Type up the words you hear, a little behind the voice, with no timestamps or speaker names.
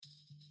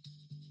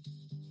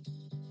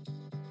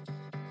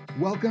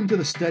Welcome to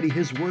the Study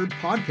His Word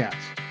podcast,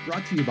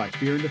 brought to you by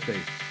Fear and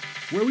Faith,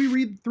 where we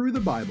read through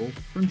the Bible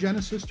from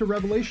Genesis to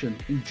Revelation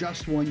in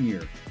just 1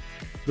 year.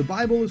 The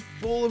Bible is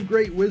full of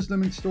great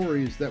wisdom and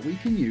stories that we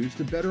can use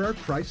to better our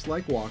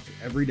Christ-like walk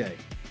every day.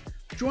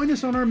 Join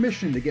us on our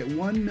mission to get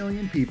 1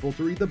 million people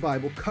to read the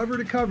Bible cover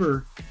to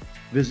cover.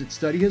 Visit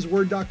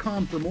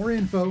studyhisword.com for more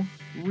info,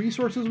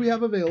 resources we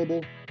have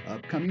available,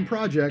 upcoming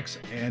projects,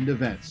 and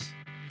events.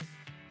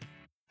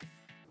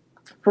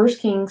 1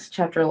 Kings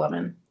chapter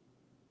 11,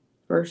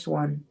 verse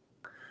 1.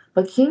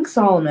 But King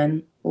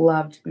Solomon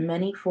loved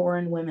many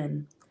foreign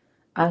women,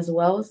 as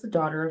well as the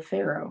daughter of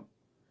Pharaoh,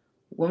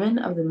 women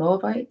of the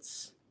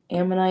Moabites,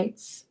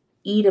 Ammonites,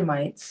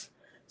 Edomites,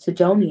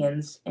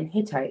 Sidonians, and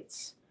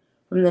Hittites,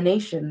 from the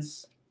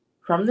nations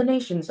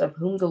of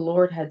whom the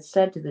Lord had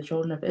said to the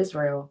children of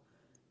Israel,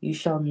 "You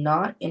shall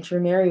not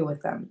intermarry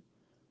with them,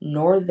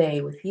 nor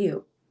they with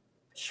you.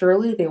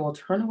 Surely they will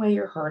turn away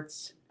your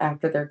hearts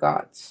after their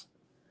gods."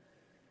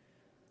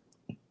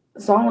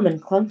 Solomon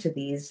clung to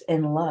these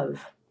in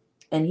love,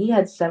 and he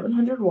had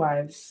 700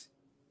 wives,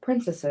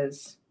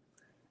 princesses,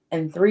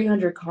 and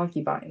 300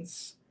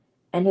 concubines,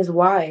 and his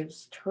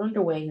wives turned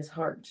away his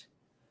heart.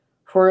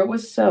 For it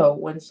was so,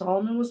 when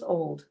Solomon was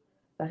old,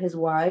 that his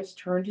wives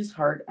turned his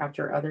heart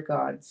after other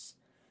gods,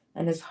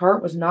 and his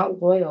heart was not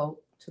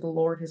loyal to the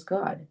Lord his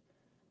God,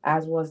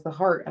 as was the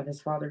heart of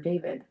his father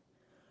David.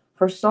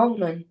 For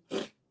Solomon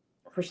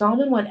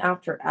went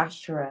after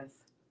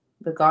Ashtoreth,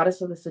 the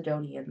goddess of the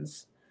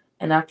Sidonians,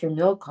 and after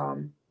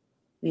Milcom,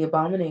 the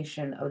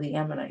abomination of the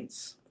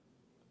Ammonites.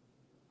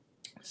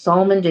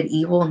 Solomon did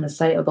evil in the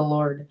sight of the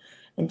Lord,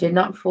 and did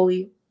not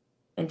fully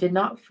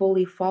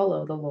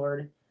follow the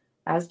Lord,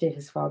 as did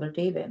his father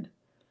David.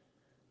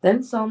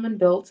 Then Solomon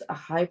built a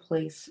high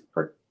place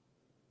for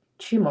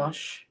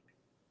Chemosh,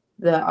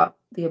 the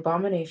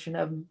abomination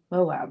of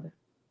Moab,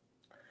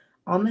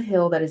 on the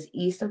hill that is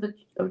east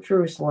of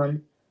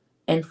Jerusalem,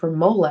 and for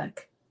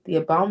Molech, the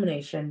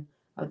abomination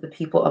of the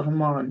people of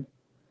Ammon.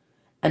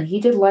 And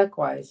he did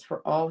likewise for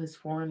all his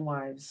foreign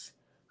wives,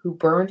 who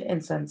burned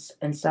incense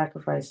and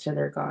sacrificed to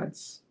their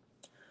gods.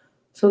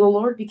 So the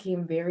Lord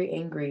became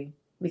angry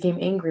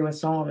with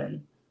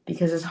Solomon,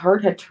 because his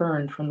heart had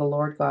turned from the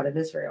Lord God of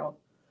Israel,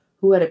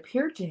 who had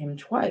appeared to him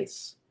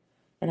twice,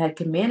 and had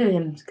commanded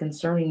him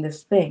concerning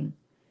this thing,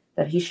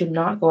 that he should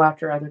not go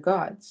after other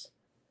gods.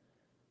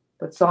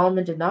 But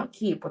Solomon did not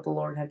keep what the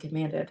Lord had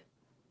commanded.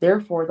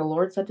 Therefore the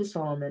Lord said to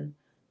Solomon,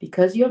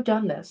 "Because you have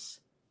done this,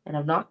 and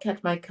have not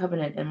kept my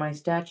covenant and my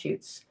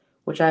statutes,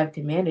 which I have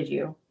commanded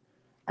you,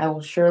 I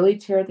will surely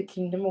tear the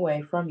kingdom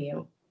away from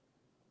you.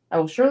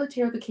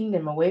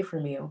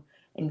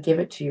 And give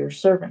it to your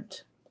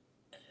servant.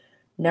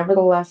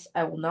 Nevertheless,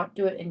 I will not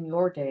do it in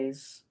your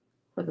days,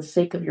 for the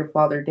sake of your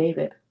father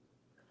David.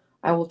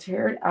 I will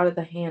tear it out of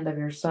the hand of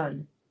your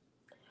son.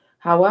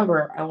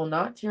 However, I will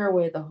not tear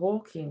away the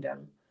whole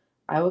kingdom.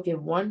 I will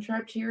give one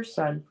tribe to your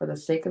son for the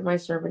sake of my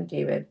servant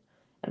David,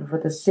 and for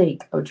the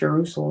sake of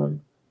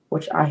Jerusalem,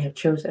 which I have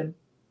chosen."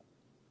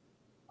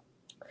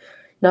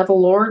 Now the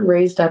Lord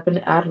raised up an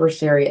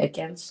adversary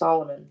against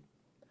Solomon,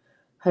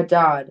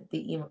 Hadad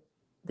the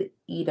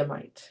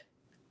Edomite.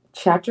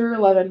 Chapter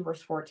 11,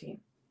 verse 14.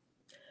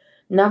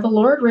 Now the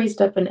Lord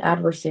raised up an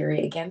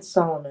adversary against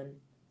Solomon,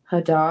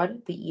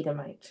 Hadad the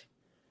Edomite.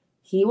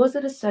 He was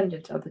a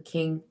descendant of the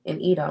king in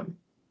Edom.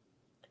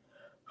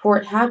 For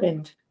it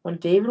happened, when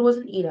David was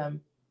in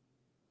Edom,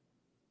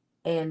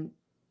 and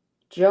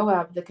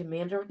Joab, the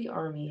commander of the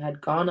army,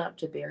 had gone up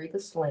to bury the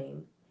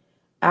slain,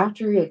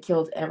 after he had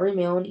killed every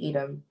male in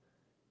Edom,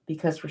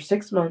 because for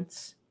 6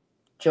 months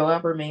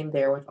Joab remained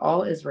there with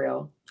all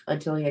Israel,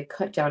 until he had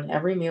cut down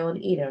every male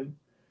in Edom,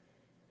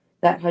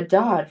 that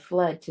Hadad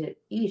fled to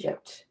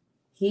Egypt,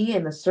 he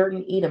and the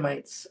certain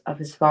Edomites of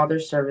his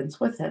father's servants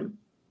with him.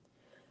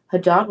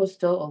 Hadad was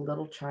still a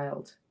little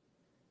child.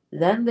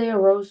 Then they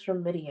arose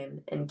from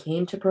Midian, and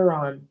came to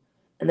Paran,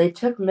 and they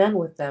took men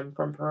with them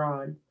from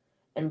Paran,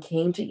 and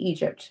came to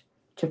Egypt,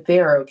 to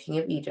Pharaoh king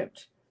of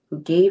Egypt, who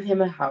gave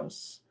him a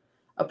house,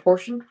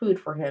 apportioned food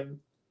for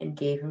him, and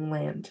gave him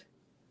land.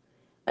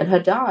 And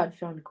Hadad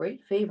found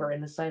great favor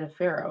in the sight of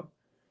Pharaoh,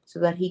 so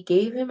that he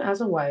gave him as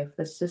a wife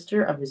the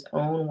sister of his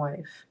own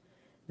wife,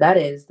 that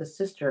is, the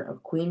sister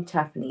of Queen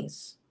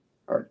Tahpenes.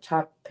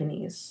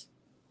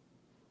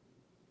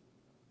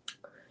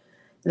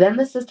 Then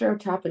the sister of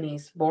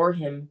Tahpenes bore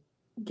him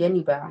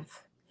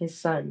Genubath, his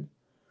son,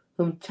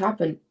 whom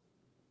Tahpenes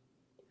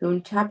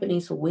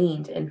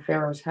weaned in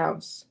Pharaoh's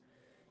house.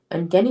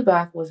 And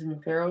Genubath was in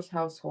Pharaoh's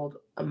household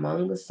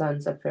among the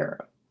sons of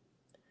Pharaoh.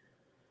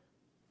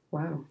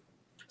 Wow.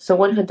 So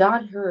when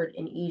Hadad heard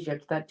in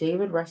Egypt that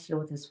David rested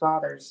with his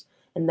fathers,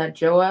 and that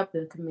Joab,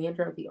 the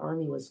commander of the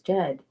army, was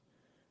dead,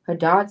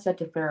 Hadad said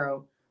to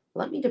Pharaoh,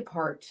 "Let me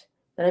depart,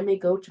 that I may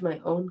go to my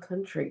own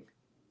country."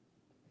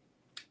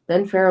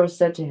 Then Pharaoh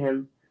said to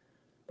him,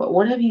 "But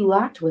what have you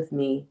lacked with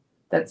me,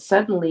 that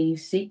suddenly you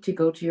seek to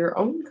go to your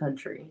own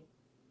country?"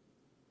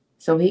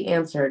 So he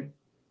answered,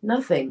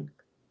 "Nothing,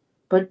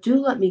 but do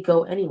let me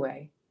go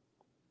anyway."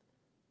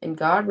 And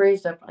God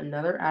raised up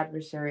another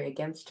adversary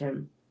against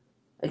him,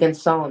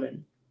 against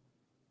Solomon.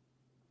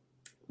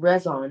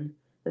 Rezon,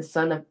 the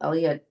son of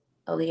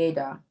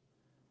Eliada,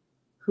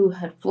 who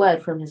had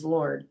fled from his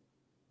lord,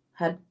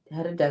 had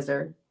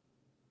Hadadezer,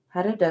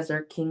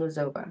 king of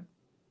Zobah.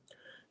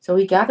 So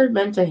he gathered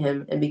men to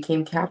him and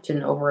became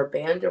captain over a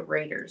band of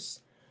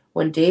raiders,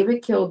 when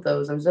David killed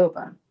those of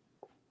Zobah.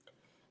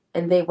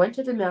 And they went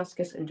to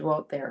Damascus and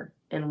dwelt there,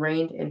 and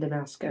reigned in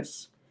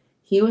Damascus.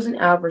 He was an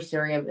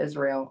adversary of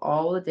Israel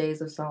all the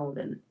days of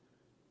Solomon,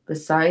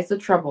 besides the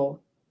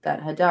trouble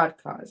that Hadad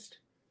caused.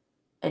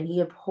 And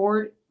he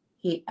abhorred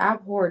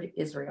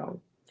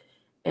Israel,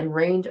 and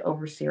reigned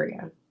over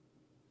Syria.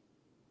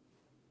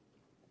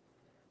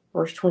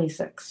 Verse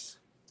 26.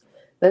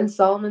 Then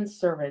Solomon's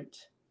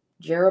servant,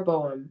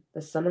 Jeroboam,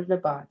 the son of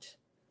Nebat,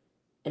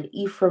 an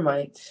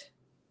Ephraimite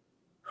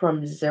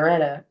from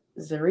Zereda,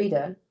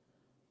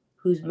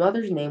 whose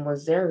mother's name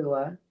was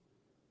Zeruiah,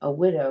 a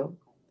widow,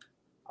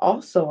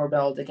 also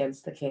rebelled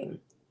against the king.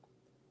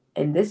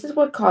 And this is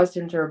what caused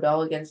him to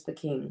rebel against the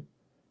king.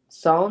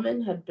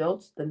 Solomon had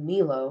built the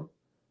Millo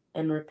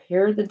and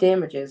repaired the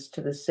damages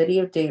to the city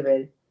of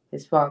David,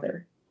 his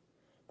father.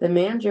 The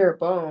man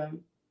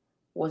Jeroboam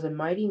was a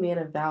mighty man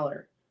of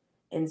valor,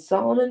 and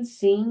Solomon,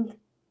 seeing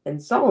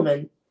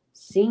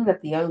that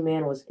the young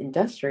man was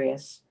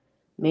industrious,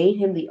 made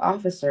him the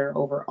officer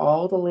over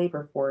all the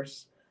labor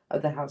force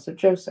of the house of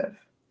Joseph.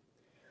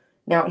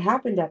 Now it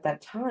happened at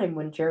that time,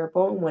 when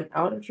Jeroboam went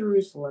out of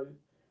Jerusalem,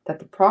 that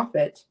the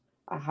prophet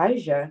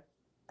Ahijah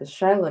the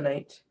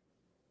Shilonite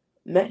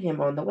met him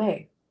on the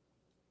way.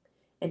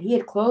 And he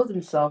had clothed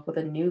himself with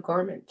a new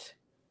garment,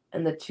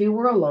 and the two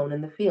were alone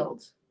in the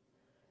field.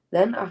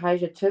 Then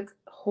Ahijah took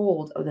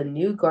hold of the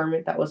new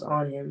garment that was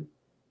on him,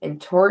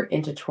 and tore it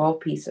into 12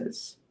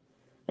 pieces.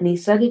 And he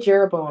said to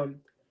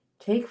Jeroboam,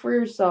 Take for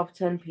yourself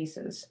 10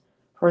 pieces,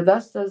 for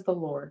thus says the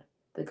Lord,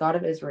 the God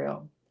of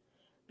Israel,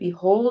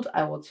 Behold,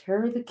 I will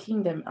tear the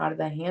kingdom out of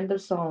the hand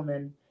of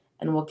Solomon,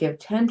 and will give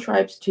 10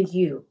 tribes to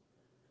you.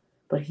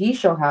 But he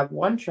shall have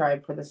 1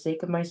 tribe for the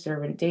sake of my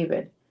servant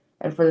David,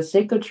 and for the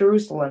sake of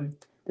Jerusalem,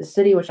 the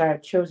city which I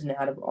have chosen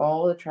out of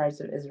all the tribes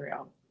of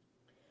Israel.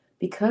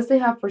 Because they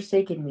have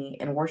forsaken me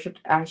and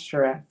worshipped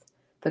Ashtoreth,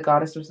 the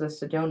goddess of the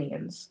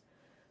Sidonians,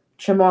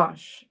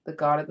 Chemosh, the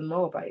god of the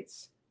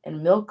Moabites,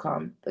 and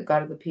Milcom, the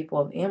god of the people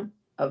of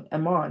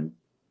Ammon,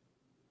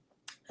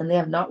 and they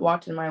have not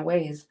walked in my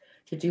ways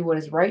to do what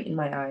is right in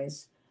my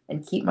eyes,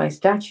 and keep my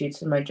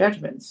statutes and my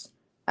judgments,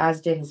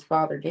 as did his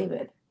father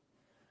David.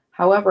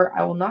 However,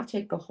 I will not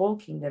take the whole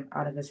kingdom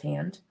out of his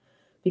hand,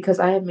 because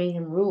I made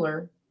him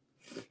ruler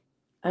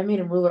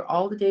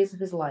all the days of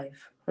his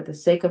life, for the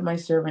sake of my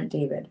servant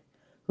David,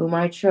 whom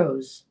I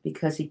chose,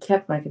 because he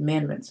kept my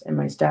commandments and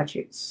my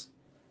statutes.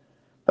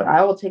 But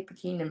I will take the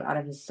kingdom out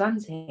of his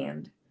son's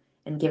hand,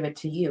 and give it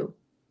to you,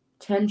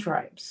 10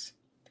 tribes.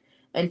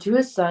 And to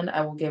his son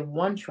I will give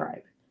 1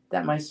 tribe,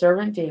 that my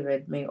servant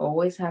David may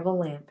always have a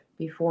lamp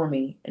before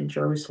me in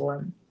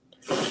Jerusalem,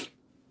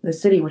 the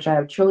city which I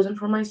have chosen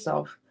for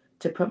myself,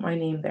 to put my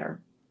name there.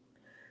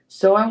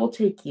 So I will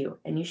take you,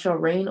 and you shall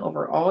reign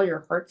over all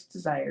your heart's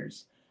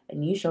desires,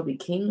 and you shall be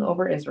king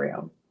over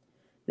Israel.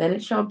 Then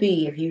it shall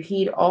be, if you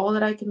heed all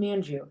that I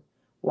command you,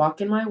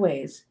 walk in my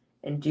ways,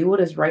 and do what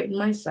is right in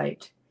my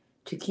sight,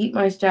 to keep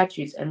my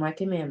statutes and my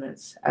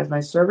commandments, as my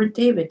servant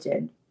David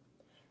did,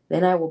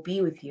 then I will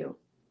be with you,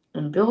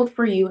 and build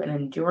for you an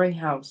enduring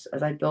house,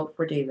 as I built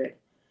for David,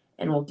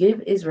 and I will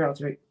give Israel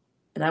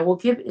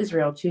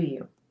to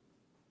you.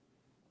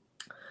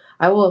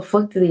 I will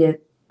afflict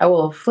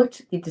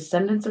the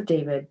descendants of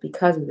David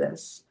because of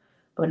this,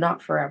 but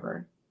not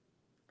forever.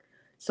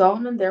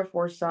 Solomon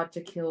therefore sought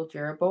to kill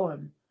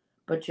Jeroboam,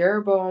 but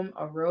Jeroboam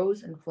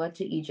arose and fled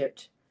to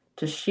Egypt,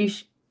 to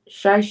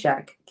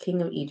Shishak,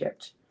 king of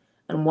Egypt,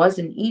 and was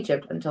in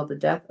Egypt until the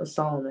death of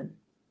Solomon.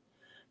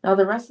 Now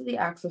the rest of the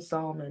acts of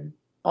Solomon,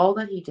 all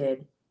that he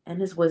did,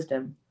 and his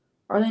wisdom,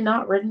 are they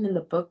not written in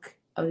the book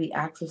of the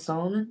acts of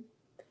Solomon?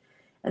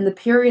 And the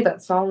period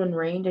that Solomon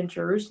reigned in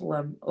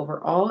Jerusalem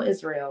over all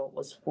Israel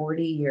was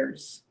 40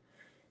 years.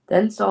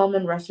 Then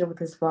Solomon rested with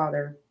his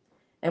father,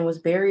 and was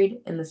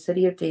buried in the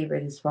city of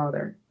David his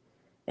father.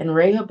 And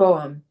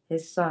Rehoboam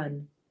his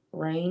son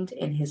reigned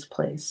in his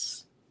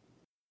place.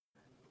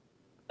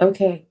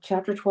 Okay,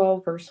 chapter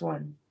 12, verse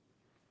 1.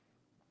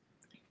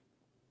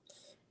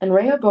 And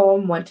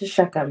Rehoboam went to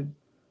Shechem,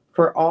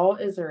 for all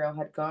Israel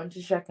had gone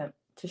to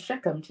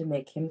Shechem to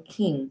make him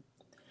king.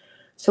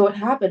 So it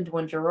happened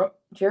when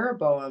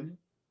Jeroboam,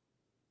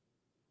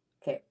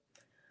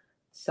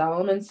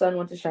 Solomon's son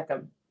went to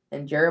Shechem,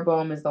 and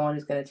Jeroboam is the one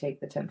who's going to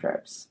take the 10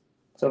 tribes.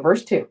 So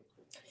verse 2.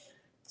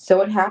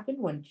 So it happened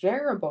when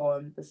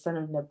Jeroboam, the son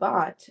of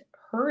Nebat,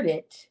 heard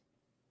it,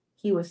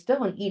 he was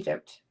still in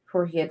Egypt,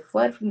 for he had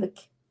fled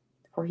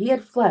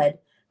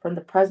from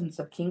the presence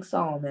of King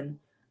Solomon,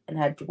 and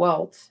had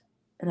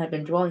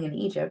been dwelling in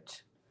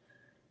Egypt,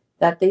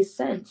 that they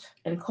sent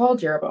and called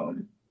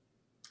Jeroboam.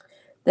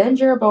 Then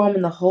Jeroboam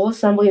and the whole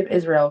assembly of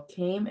Israel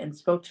came and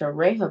spoke to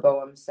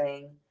Rehoboam,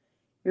 saying,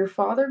 Your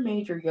father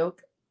made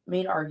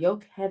our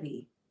yoke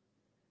heavy.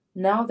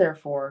 Now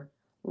therefore,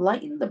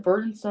 Lighten the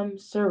burdensome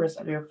service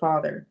of your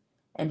father,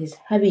 and his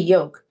heavy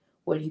yoke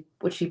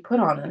which he put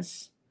on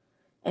us,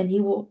 and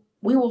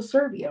we will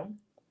serve you."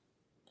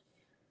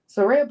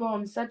 So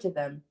Rehoboam said to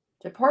them,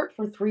 "Depart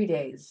for 3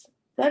 days,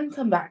 then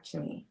come back to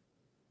me."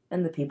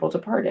 And the people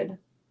departed.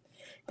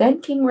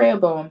 Then King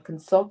Rehoboam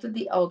consulted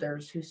the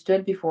elders who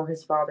stood before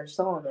his father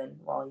Solomon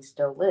while he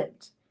still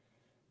lived.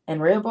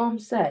 And Rehoboam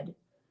said,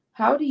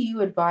 "How do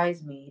you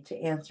advise me to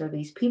answer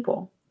these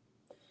people?"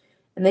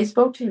 And they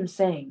spoke to him,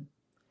 saying,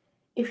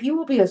 "If you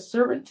will be a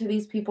servant to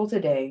these people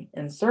today,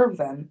 and serve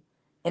them,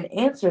 and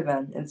answer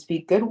them, and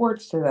speak good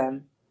words to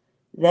them,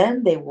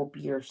 then they will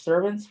be your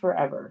servants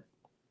forever."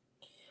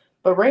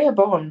 But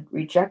Rehoboam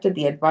rejected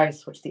the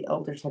advice which the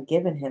elders had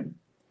given him,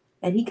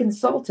 and he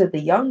consulted the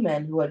young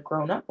men who had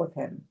grown up with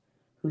him,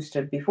 who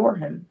stood before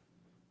him.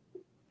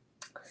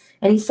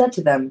 And he said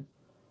to them,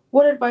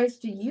 "What advice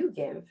do you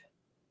give?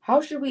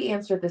 How should we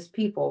answer this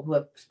people who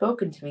have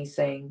spoken to me,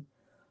 saying,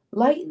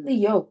 'Lighten the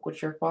yoke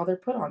which your father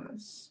put on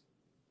us'?"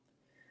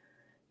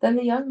 Then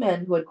the young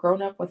men who had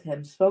grown up with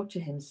him spoke to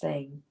him,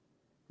 saying,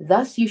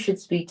 "Thus you should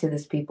speak to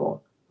this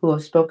people who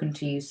have spoken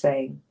to you,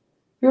 saying,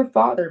 'Your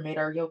father made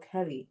our yoke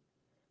heavy,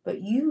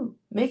 but you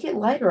make it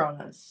lighter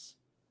on us.'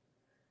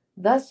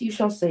 Thus you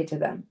shall say to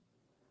them,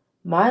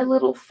 'My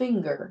little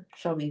finger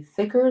shall be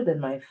thicker than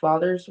my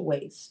father's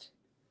waist.'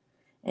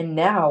 And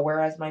now,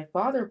 whereas my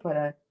father put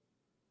a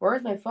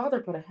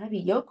heavy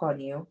yoke on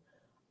you,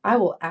 I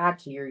will add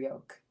to your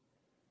yoke.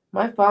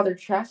 My father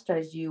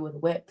chastised you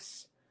with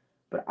whips,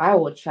 but I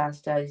will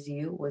chastise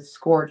you with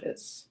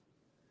scourges."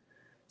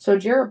 So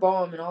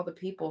Jeroboam and all the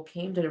people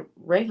came to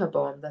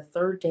Rehoboam the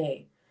 3rd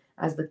day,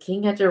 as the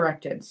king had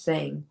directed,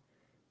 saying,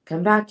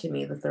 "Come back to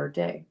me the 3rd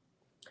day."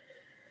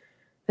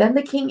 Then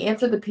the king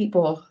answered the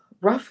people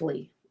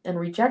roughly, and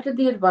rejected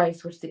the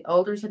advice which the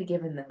elders had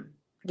given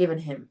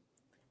him.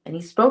 And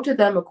he spoke to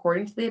them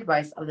according to the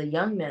advice of the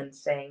young men,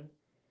 saying,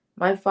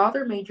 "My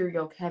father made your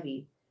yoke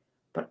heavy,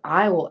 but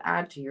I will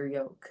add to your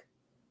yoke.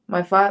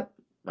 My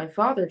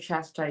father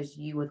chastised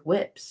you with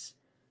whips,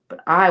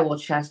 but I will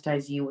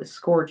chastise you with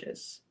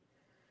scourges."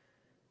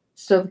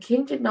 So the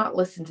king did not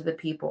listen to the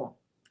people,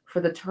 for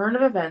the turn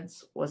of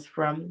events was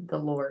from the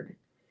Lord,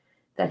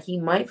 that he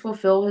might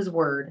fulfill his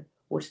word,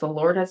 which the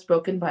Lord had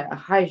spoken by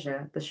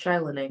Ahijah the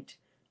Shilonite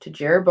to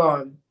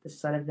Jeroboam the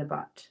son of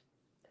Nebat.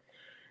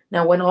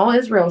 Now when all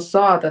Israel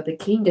saw that the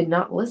king did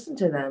not listen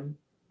to them,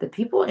 the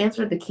people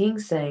answered the king,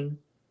 saying,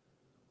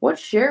 "What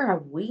share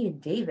have we in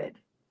David?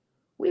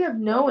 We have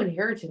no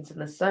inheritance in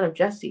the son of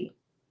Jesse.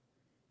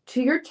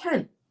 To your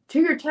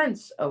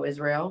tents, O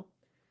Israel.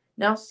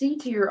 Now see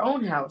to your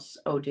own house,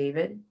 O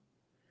David."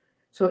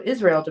 So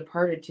Israel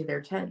departed to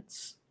their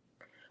tents.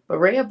 But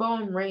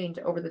Rehoboam reigned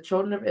over the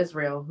children of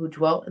Israel who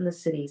dwelt in the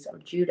cities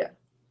of Judah.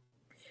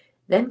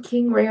 Then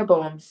King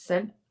Rehoboam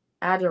sent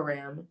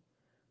Adoram,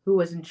 who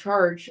was in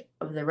charge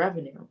of the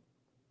revenue.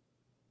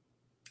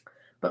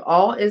 But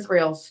all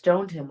Israel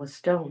stoned him with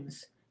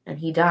stones, and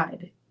he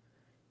died.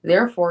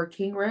 Therefore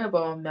King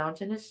Rehoboam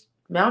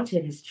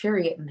mounted his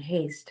chariot in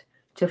haste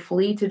to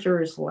flee to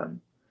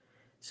Jerusalem.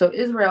 So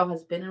Israel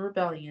has been in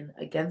rebellion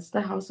against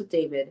the house of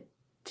David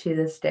to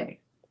this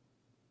day.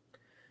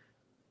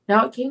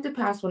 Now it came to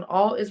pass, when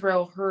all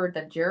Israel heard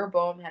that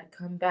Jeroboam had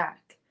come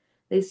back,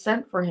 they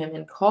sent for him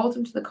and called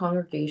him to the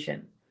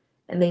congregation,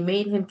 and they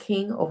made him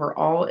king over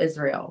all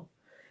Israel.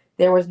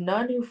 There was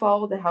none who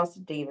followed the house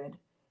of David,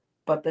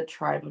 but the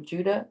tribe of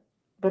Judah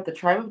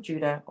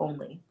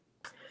only.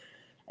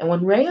 And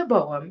when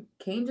Rehoboam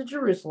came to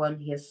Jerusalem,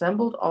 he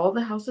assembled all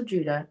the house of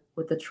Judah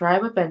with the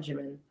tribe of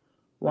Benjamin,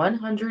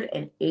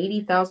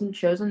 180,000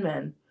 chosen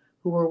men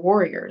who were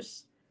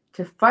warriors,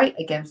 to fight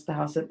against the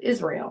house of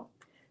Israel,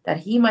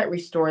 that he might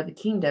restore the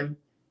kingdom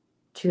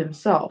to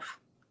himself,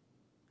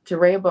 to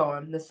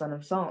Rehoboam the son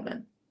of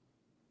Solomon.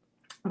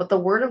 But the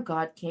word of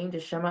God came to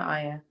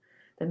Shemaiah,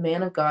 the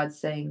man of God,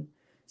 saying,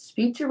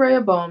 "Speak to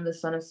Rehoboam the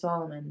son of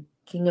Solomon,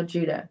 king of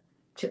Judah,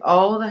 to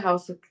all the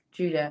house of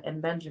Judah and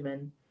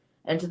Benjamin,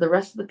 and to the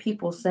rest of the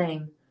people,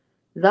 saying,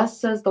 Thus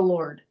says the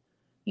Lord,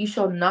 you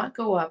shall not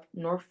go up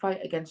nor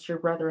fight against your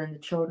brethren the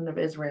children of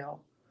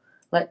Israel.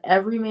 Let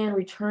every man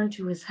return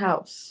to his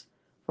house,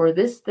 for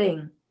this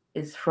thing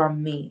is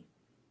from me."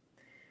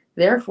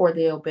 Therefore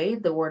they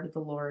obeyed the word of the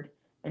Lord,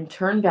 and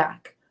turned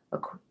back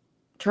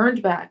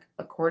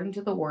according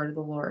to the word of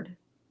the Lord.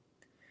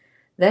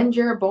 Then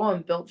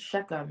Jeroboam built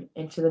Shechem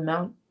in the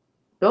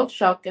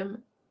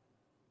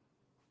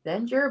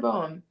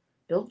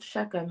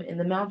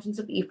mountains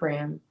of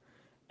Ephraim,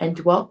 and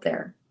dwelt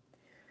there.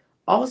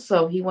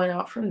 Also he went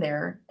out from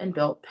there and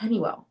built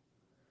Peniel.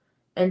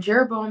 And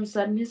Jeroboam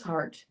said in his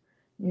heart,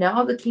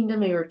 "Now the kingdom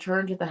may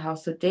return to the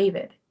house of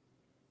David.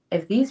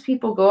 If these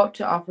people go up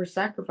to offer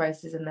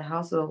sacrifices in the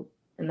house of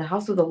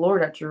the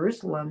Lord at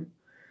Jerusalem,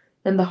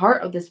 then the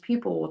heart of this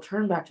people will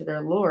turn back to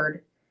their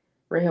lord,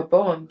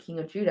 Rehoboam, king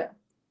of Judah,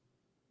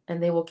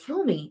 and they will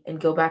kill me and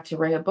go back to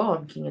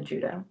Rehoboam, king of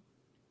Judah."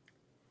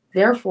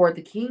 Therefore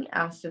the king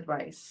asked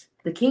advice.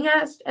 Made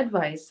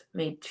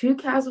 2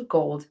 calves of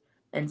gold,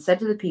 and said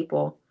to the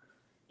people,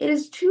 "It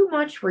is too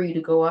much for you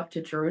to go up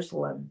to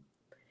Jerusalem.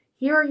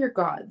 Here are your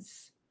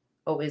gods,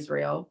 O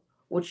Israel,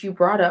 which you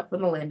brought up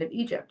from the land of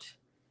Egypt."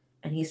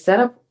 And he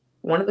set up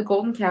one of the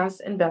golden calves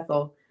in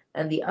Bethel,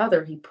 and the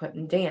other he put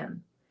in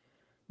Dan.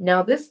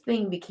 Now this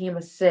thing became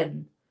a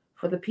sin,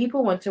 for the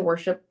people went to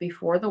worship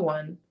before the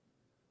one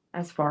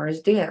as far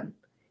as Dan.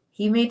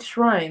 He made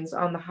shrines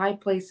on the high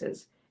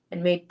places,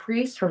 and made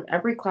priests from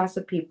every class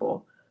of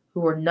people who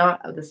were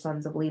not of the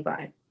sons of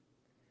Levi.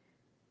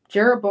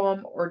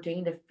 Jeroboam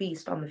ordained a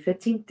feast on the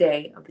 15th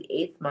day of the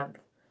 8th month,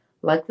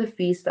 like the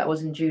feast that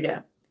was in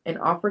Judah, and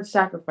offered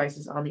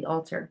sacrifices on the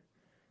altar.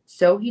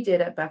 So he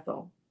did at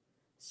Bethel,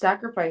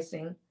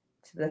 sacrificing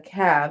to the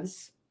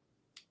calves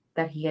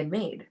that he had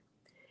made.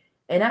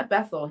 And at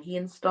Bethel he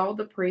installed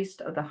the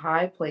priest of the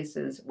high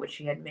places which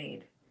he had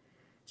made.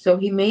 So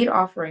he made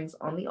offerings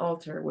on the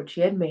altar which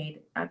he had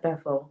made at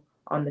Bethel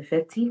on the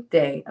 15th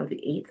day of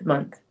the 8th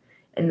month,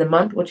 in the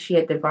month which he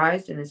had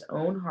devised in his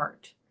own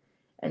heart.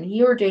 And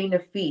he ordained a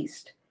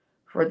feast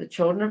for the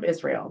children of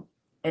Israel,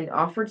 and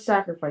offered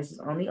sacrifices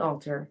on the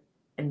altar,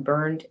 and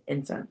burned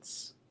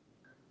incense.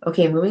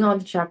 Okay, moving on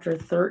to chapter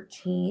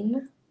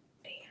 13.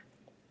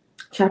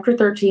 Chapter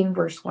 13,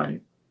 verse 1.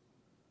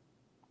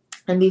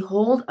 And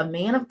behold, a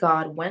man of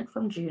God went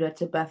from Judah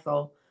to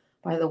Bethel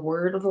by the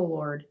word of the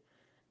Lord,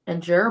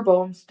 and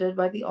Jeroboam stood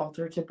by the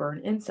altar to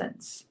burn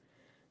incense.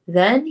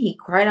 Then he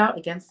cried out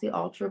against the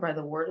altar by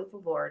the word of the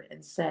Lord,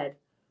 and said,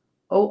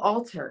 O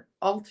altar,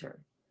 altar,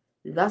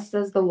 thus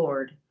says the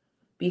Lord,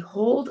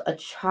 behold, a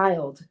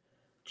child,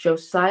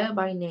 Josiah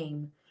by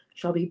name,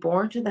 shall be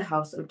born to the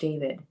house of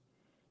David.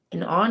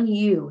 And on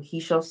you he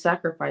shall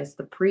sacrifice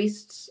the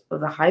priests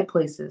of the high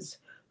places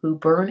who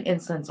burn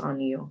incense on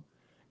you,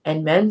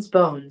 and men's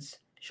bones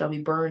shall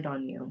be burned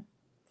on you.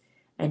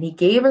 And he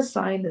gave a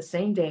sign the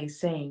same day,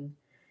 saying,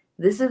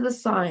 This is the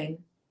sign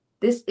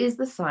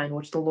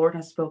which the Lord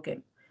has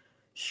spoken.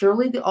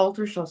 Surely the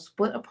altar shall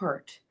split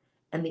apart,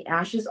 and the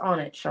ashes on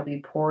it shall be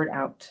poured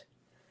out.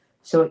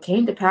 So it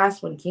came to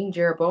pass, when King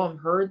Jeroboam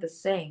heard the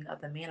saying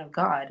of the man of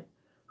God,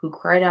 who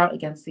cried out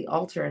against the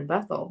altar in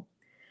Bethel,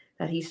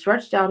 that he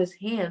stretched out his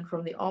hand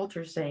from the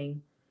altar,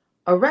 saying,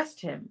 Arrest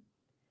him.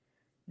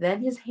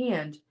 Then his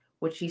hand,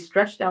 which he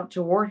stretched out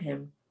toward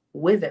him,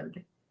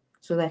 withered,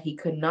 so that he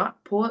could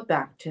not pull it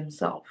back to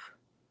himself.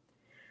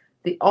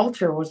 The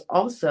altar was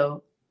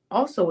also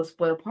was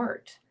split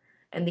apart,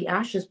 and the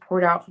ashes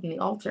poured out from the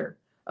altar,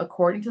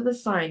 according to the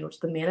sign which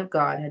the man of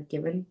God had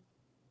given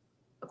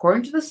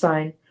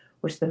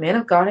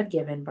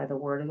by the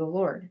word of the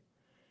Lord.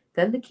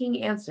 Then the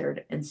king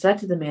answered and said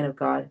to the man of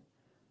God,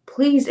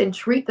 Please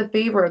entreat the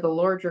favor of the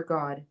Lord your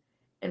God,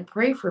 and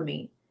pray for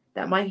me,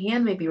 that my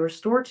hand may be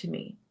restored to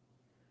me.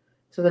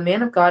 So the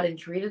man of God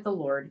entreated the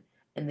Lord,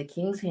 and the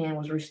king's hand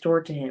was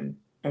restored to him,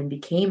 and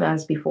became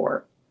as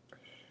before.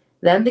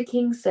 Then the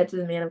king said to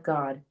the man of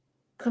God,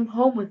 Come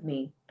home with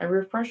me, and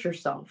refresh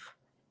yourself,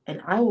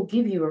 and I will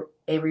give you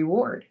a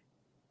reward.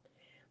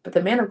 But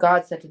the man of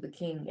God said to the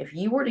king, If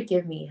you were to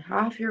give me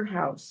half your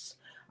house,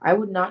 I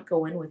would not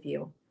go in with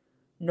you,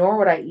 nor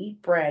would I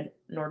eat bread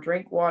nor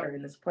drink water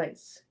in this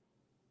place.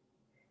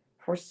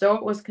 For so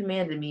it was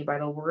commanded me by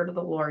the word of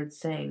the Lord,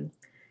 saying,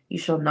 You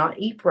shall not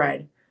eat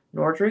bread,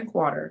 nor drink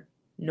water,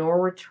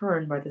 nor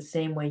return by the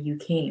same way you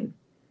came.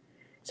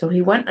 So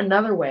he went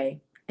another way,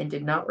 and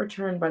did not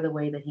return by the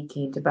way that he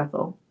came to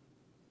Bethel.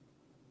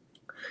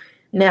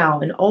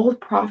 Now an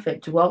old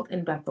prophet dwelt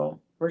in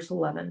Bethel, verse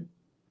 11.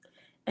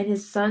 And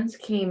his sons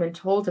came and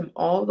told him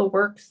all the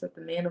works that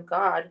the man of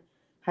God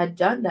had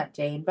done that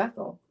day in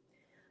Bethel.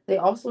 They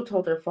also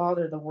told their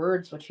father the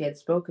words which he had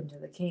spoken to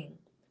the king.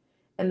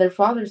 And their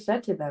father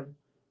said to them,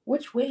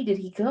 Which way did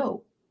he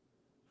go?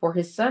 For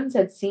his sons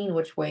had seen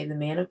which way the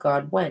man of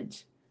God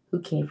went, who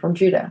came from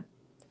Judah.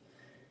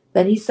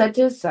 Then he said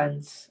to his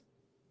sons,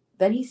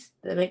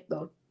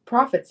 the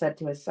prophet said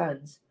to his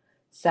sons,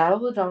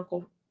 Saddle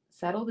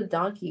the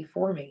donkey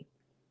for me.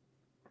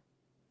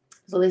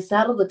 So they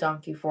saddled the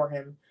donkey for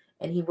him,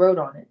 and he rode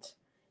on it.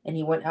 And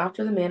he went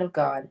after the man of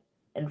God,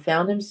 and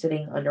found him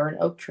sitting under an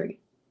oak tree.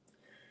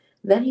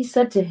 Then he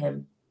said to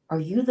him, Are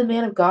you the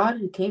man of God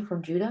who came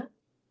from Judah?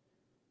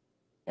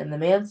 And the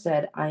man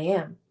said, I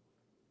am.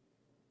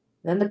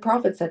 Then the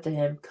prophet said to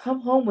him,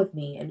 Come home with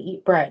me and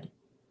eat bread.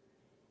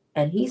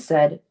 And he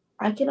said,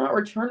 I cannot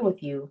return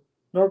with you,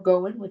 nor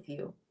go in with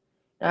you.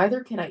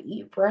 Neither can I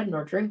eat bread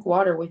nor drink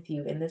water with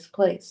you in this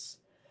place.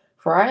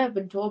 For I have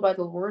been told by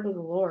the word of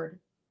the Lord,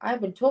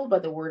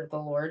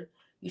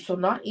 you shall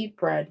not eat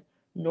bread,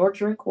 nor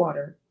drink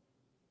water,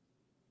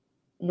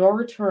 nor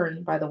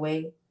return by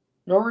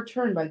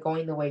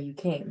going the way you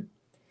came.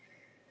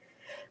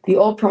 The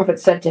old prophet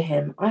said to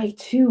him, I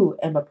too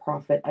am a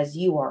prophet, as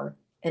you are.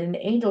 And an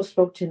angel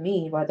spoke to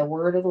me by the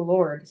word of the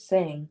Lord,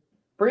 saying,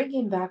 Bring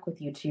him back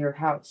with you to your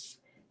house,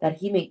 that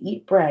he may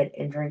eat bread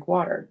and drink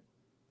water.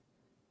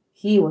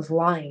 He was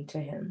lying to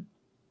him.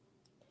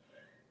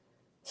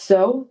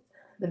 So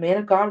the man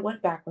of God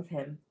went back with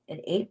him,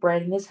 and ate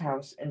bread in his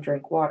house, and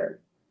drank water.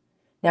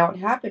 Now it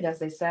happened as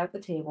they sat at the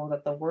table,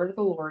 that the word of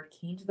the Lord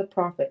came to the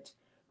prophet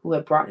who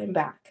had brought him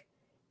back.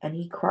 And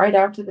he cried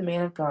out to the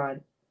man of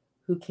God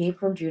who came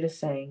from Judah,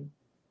 saying,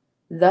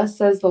 Thus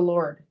says the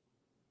Lord,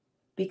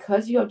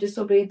 because you have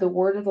disobeyed the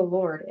word of the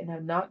Lord and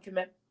have not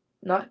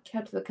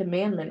kept the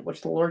commandment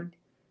which the Lord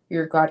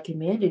your God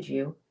commanded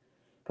you,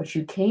 but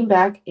you came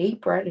back,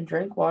 ate bread, and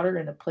drank water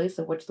in a place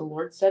of which the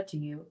Lord said to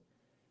you,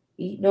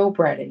 Eat no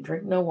bread and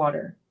drink no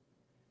water.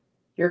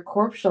 Your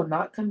corpse shall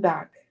not come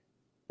back.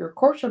 Your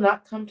corpse shall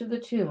not come to the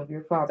tomb of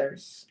your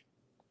fathers.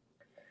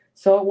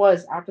 So it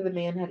was after the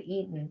man had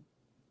eaten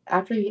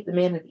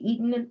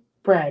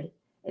bread,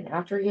 and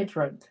after he had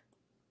drunk,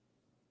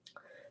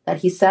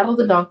 that he saddled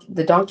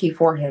the donkey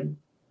for him,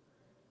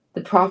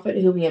 the prophet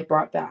whom he had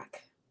brought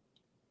back.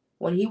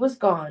 When he was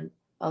gone,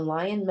 a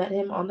lion met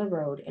him on the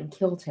road and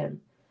killed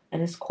him,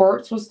 and his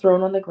corpse was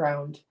thrown on the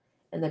ground,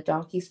 and the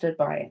donkey stood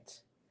by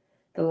it.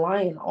 The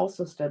lion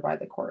also stood by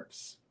the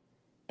corpse.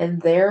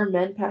 And there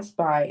men passed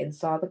by and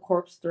saw the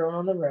corpse thrown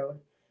on the road,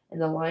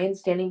 and the lion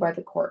standing by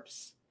the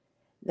corpse.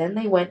 Then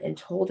they went and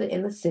told it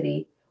in the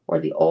city where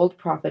the old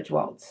prophet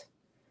dwelt.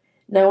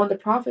 Now when the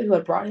prophet who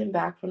had brought him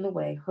back from the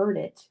way heard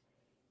it,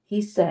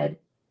 he said,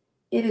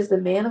 It is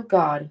the man of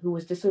God who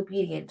was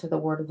disobedient to the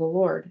word of the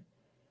Lord.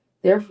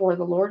 Therefore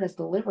the Lord has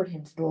delivered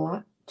him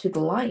to the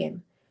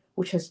lion,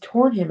 which has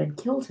torn him and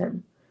killed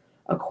him,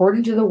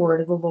 according to the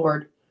word of the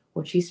Lord,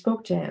 which he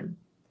spoke to him.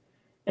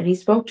 And he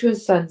spoke to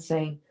his son,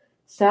 saying,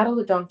 Saddle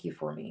the donkey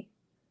for me.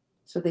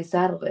 So they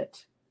saddled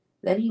it.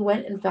 Then he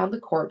went and found the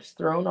corpse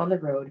thrown on the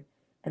road,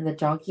 and the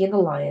donkey and the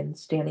lion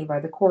standing by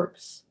the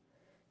corpse.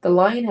 The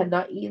lion had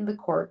not eaten the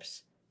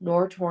corpse,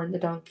 nor torn the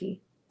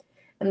donkey.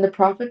 And the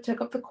prophet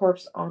took up the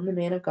corpse of the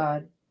man of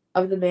God,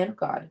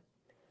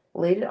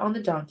 laid it on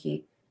the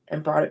donkey,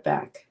 and brought it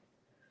back.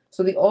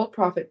 So the old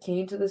prophet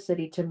came to the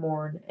city to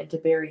mourn and to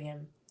bury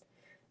him.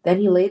 Then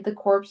he laid the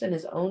corpse in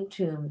his own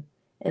tomb,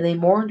 and they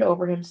mourned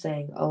over him,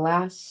 saying,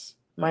 Alas,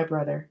 my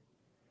brother.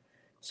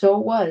 So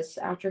it was,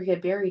 after he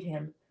had buried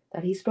him,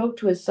 that he spoke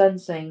to his son,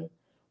 saying,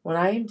 When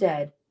I am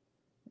dead,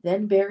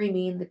 then bury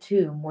me in the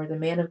tomb where the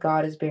man of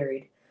God is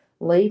buried.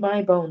 Lay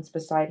my bones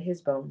beside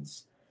his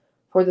bones.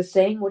 For the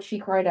saying which he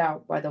cried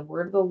out by the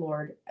word of the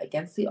Lord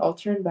against the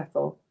altar in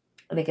Bethel,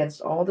 and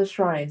against all the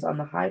shrines on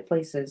the high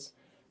places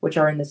which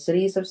are in the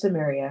cities of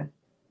Samaria,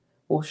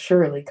 will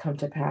surely come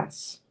to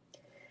pass.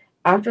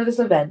 After this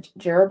event,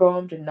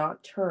 Jeroboam did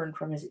not turn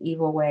from his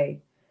evil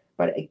way,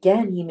 but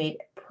again he made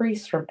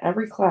priests from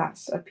every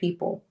class of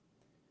people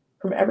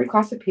for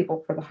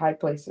the high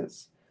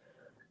places.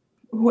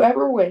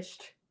 Whoever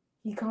wished,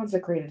 he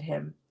consecrated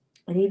him,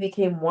 and he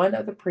became one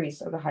of the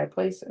priests of the high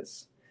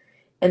places.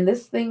 And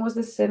this thing was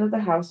the sin of the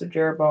house of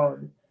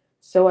Jeroboam,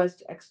 so as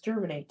to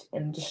exterminate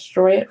and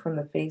destroy it from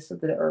the face of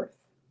the earth.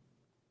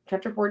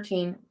 Chapter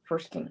 14, 1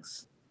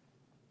 Kings.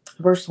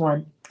 Verse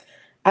 1.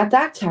 At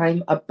that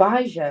time,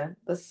 Abijah,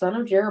 the son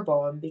of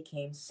Jeroboam,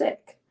 became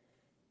sick.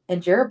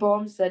 And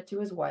Jeroboam said to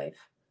his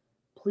wife,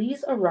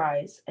 Please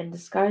arise and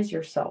disguise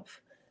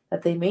yourself,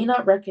 that they may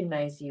not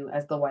recognize you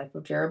as the wife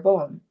of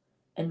Jeroboam,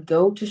 and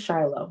go to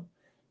Shiloh.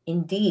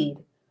 Indeed,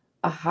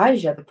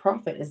 Ahijah the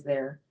prophet is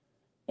there,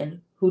 and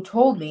who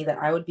told me that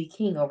I would be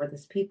king over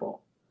this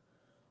people.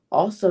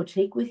 Also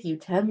take with you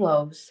 10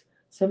 loaves,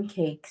 some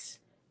cakes,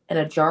 and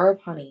a jar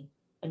of honey,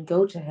 and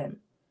go to him.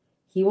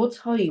 He will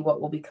tell you what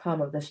will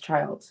become of this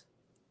child,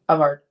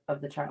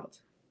 of the child.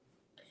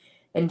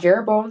 And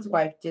Jeroboam's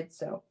wife did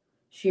so.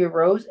 She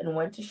arose and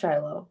went to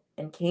Shiloh,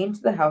 and came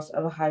to the house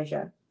of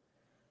Ahijah.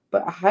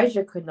 But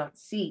Ahijah could not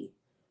see,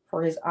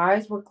 for his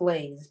eyes were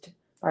glazed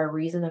by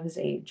reason of his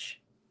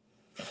age.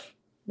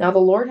 Now the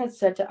Lord had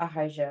said to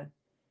Ahijah,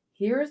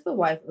 Here is the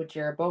wife of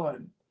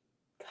Jeroboam,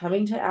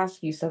 coming to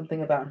ask you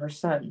something about her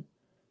son,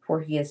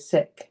 for he is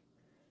sick.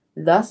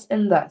 Thus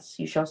and thus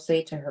you shall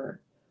say to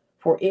her,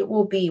 for it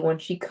will be when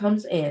she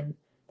comes in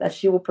that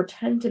she will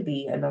pretend to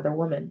be another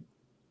woman.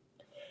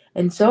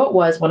 And so it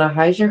was when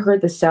Ahijah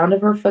heard the sound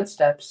of her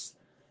footsteps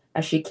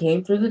as she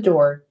came through the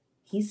door,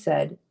 he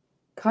said,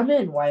 Come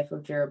in, wife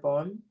of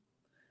Jeroboam.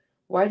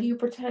 Why do you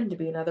pretend to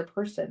be another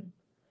person?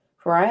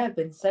 For I have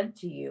been sent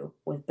to you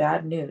with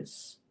bad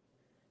news.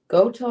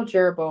 Go tell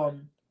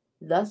Jeroboam,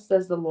 Thus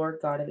says the Lord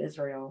God of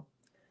Israel,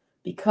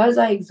 Because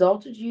I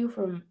exalted you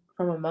from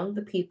among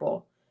the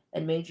people,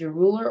 and made you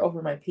ruler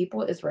over my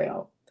people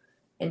Israel,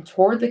 and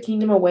tore the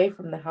kingdom away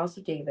from the house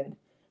of David,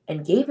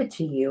 and gave it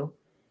to you,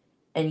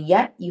 and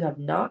yet you have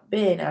not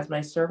been as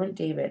my servant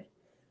David,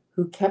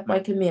 who kept my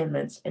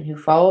commandments, and who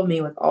followed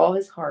me with all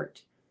his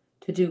heart,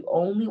 to do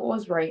only what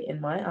was right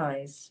in my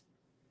eyes.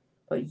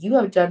 But you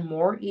have done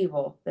more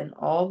evil than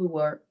all who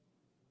were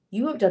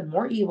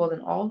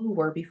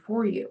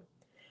before you.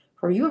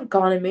 For you have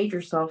gone and made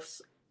yourself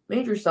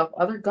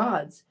other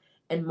gods,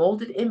 and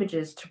molded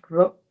images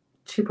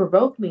to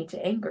provoke me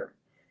to anger,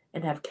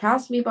 and have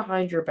cast me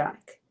behind your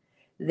back.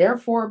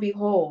 Therefore,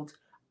 behold,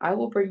 I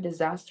will bring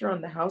disaster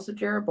on the house of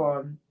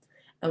Jeroboam,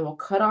 and will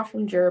cut off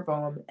from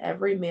Jeroboam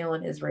every male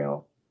in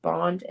Israel,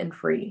 bond and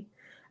free.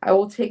 I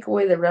will take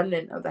away the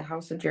remnant of the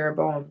house of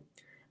Jeroboam,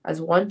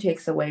 as one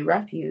takes away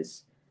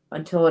refuse,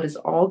 until it is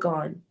all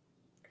gone.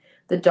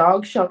 The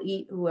dog shall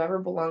eat whoever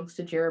belongs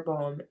to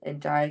Jeroboam and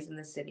dies in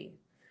the city,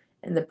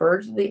 and the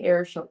birds of the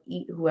air shall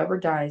eat whoever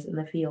dies in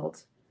the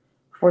field.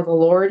 For the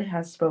Lord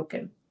has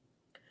spoken.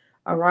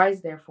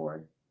 Arise,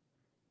 therefore,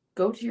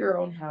 go to your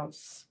own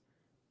house.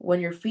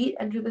 When your feet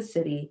enter the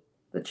city,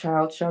 the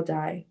child shall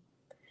die,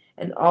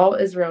 and all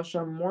Israel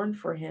shall mourn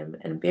for him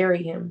and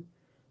bury him,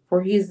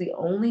 for he is the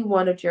only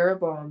one of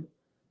Jeroboam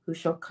who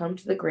shall come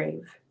to the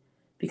grave,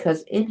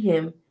 because in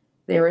him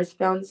there is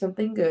found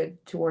something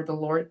good toward the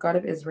Lord God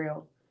of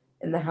Israel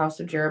in the house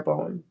of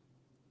Jeroboam.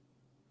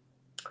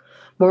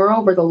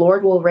 Moreover, the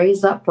Lord will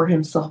raise up for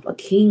himself a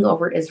king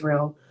over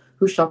Israel,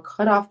 who shall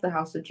cut off the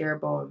house of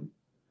Jeroboam.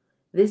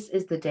 This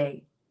is the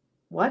day.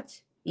 What?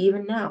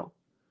 Even now.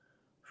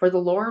 For the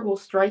Lord will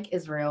strike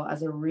Israel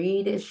as a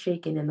reed is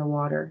shaken in the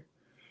water.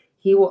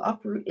 He will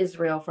uproot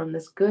Israel from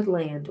this good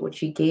land which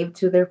he gave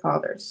to their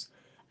fathers,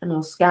 and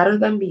will scatter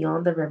them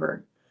beyond the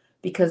river,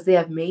 because they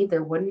have made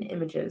their wooden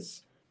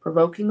images,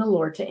 provoking the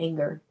Lord to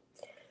anger.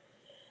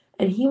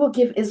 And he will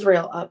give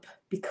Israel up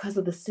because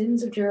of the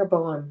sins of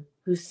Jeroboam,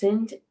 who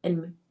sinned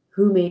and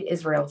who made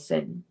Israel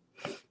sin.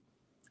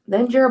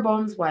 Then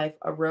Jeroboam's wife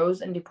arose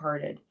and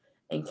departed,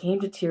 and came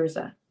to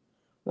Tirzah.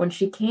 When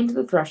she came to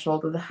the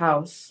threshold of the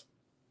house,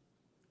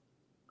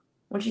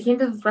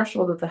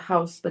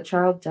 the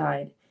child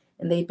died,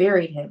 and they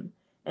buried him,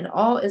 and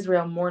all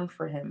Israel mourned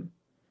for him,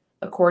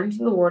 according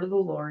to the word of the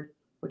Lord,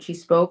 which he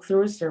spoke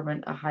through his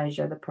servant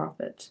Ahijah the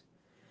prophet.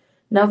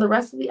 Now the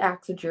rest of the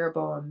acts of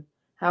Jeroboam,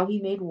 how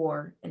he made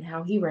war, and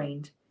how he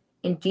reigned,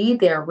 indeed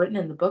they are written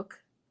in the book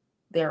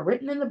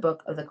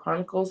of the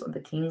Chronicles of the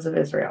Kings of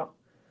Israel.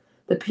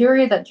 The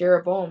period that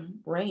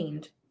Jeroboam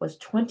reigned was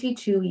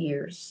 22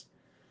 years.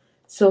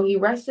 So he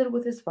rested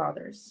with his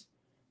fathers.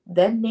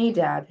 Then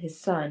Nadab, his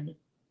son,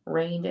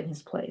 reigned in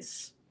his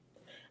place.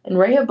 And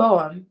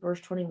Rehoboam,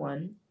 verse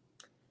 21,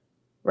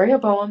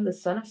 Rehoboam, the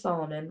son of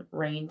Solomon,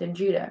 reigned in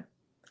Judah.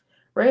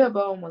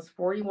 Rehoboam was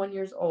 41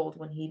 years old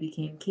when he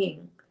became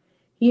king.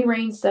 He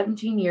reigned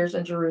 17 years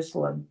in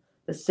Jerusalem,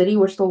 the city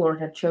which the Lord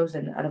had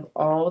chosen out of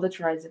all the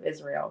tribes of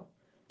Israel,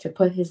 to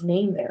put his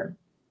name there.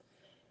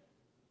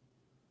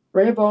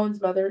 Rehoboam's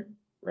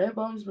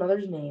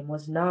mother's name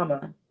was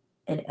Naamah,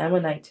 an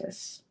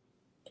Ammonitess.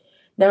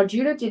 Now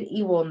Judah did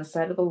evil in the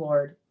sight of the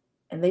Lord,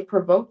 and they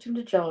provoked him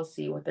to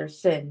jealousy with their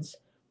sins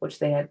which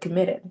they had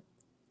committed,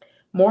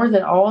 more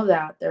than all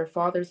that their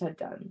fathers had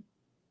done.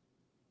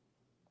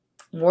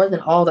 For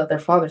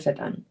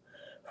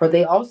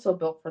they also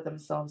built for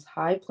themselves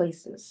high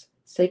places,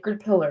 sacred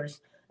pillars,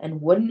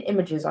 and wooden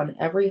images on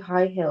every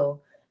high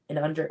hill and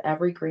under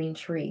every green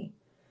tree.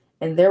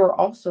 And there were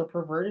also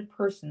perverted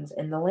persons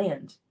in the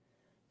land.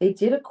 They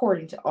did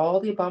according to all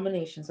the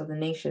abominations of the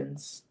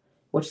nations,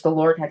 which the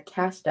Lord had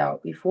cast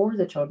out before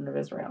the children of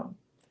Israel.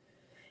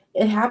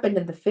 It happened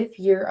in the 5th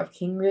year of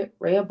King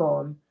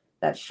Rehoboam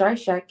that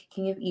Shishak,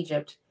 king of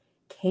Egypt,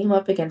 came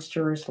up against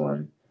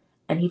Jerusalem,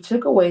 and he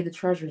took away the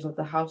treasures of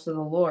the house of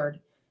the Lord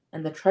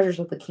and the treasures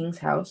of the king's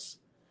house.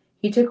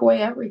 He took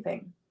away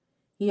everything.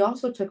 He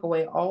also took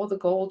away all the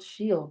gold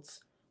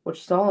shields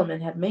which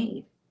Solomon had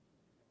made.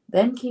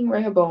 Then King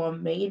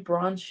Rehoboam made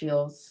bronze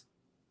shields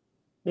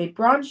in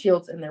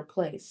their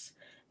place,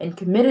 and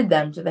committed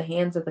them to the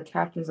hands of the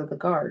captains of the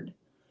guard,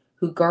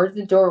 who guarded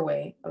the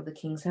doorway of the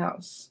king's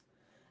house.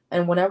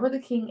 And whenever the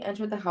king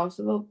entered the house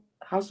of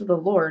the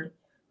Lord,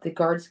 the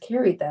guards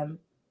carried them,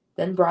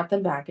 then brought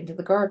them back into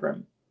the guard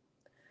room.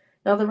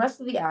 Now the rest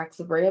of the acts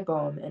of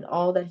Rehoboam and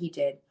all that he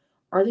did,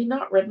 are they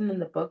not written in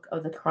the book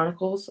of the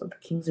Chronicles of the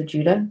Kings of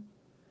Judah?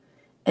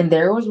 And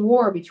there was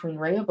war between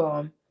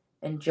Rehoboam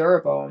and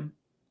Jeroboam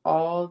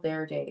all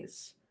their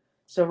days.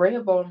 So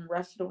Rehoboam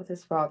rested with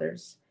his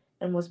fathers,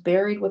 and was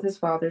buried with his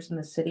fathers in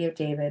the city of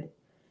David.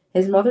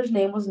 His mother's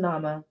name was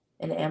Naamah,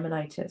 an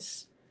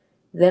Ammonitess.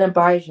 Then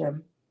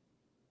Abijam,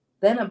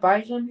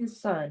 his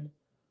son,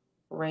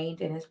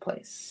 reigned in his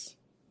place.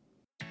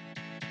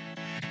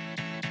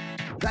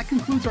 That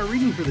concludes our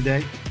reading for the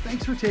day.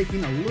 Thanks for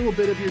taking a little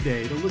bit of your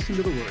day to listen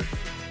to the Word.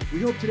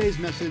 We hope today's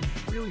message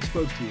really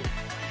spoke to you.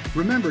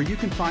 Remember, you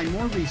can find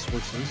more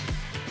resources,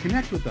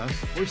 connect with us,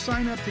 or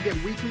sign up to get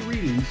weekly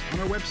readings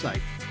on our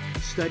website,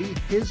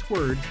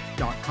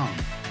 studyhisword.com.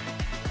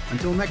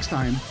 Until next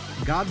time,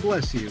 God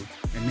bless you,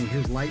 and may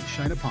His light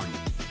shine upon you.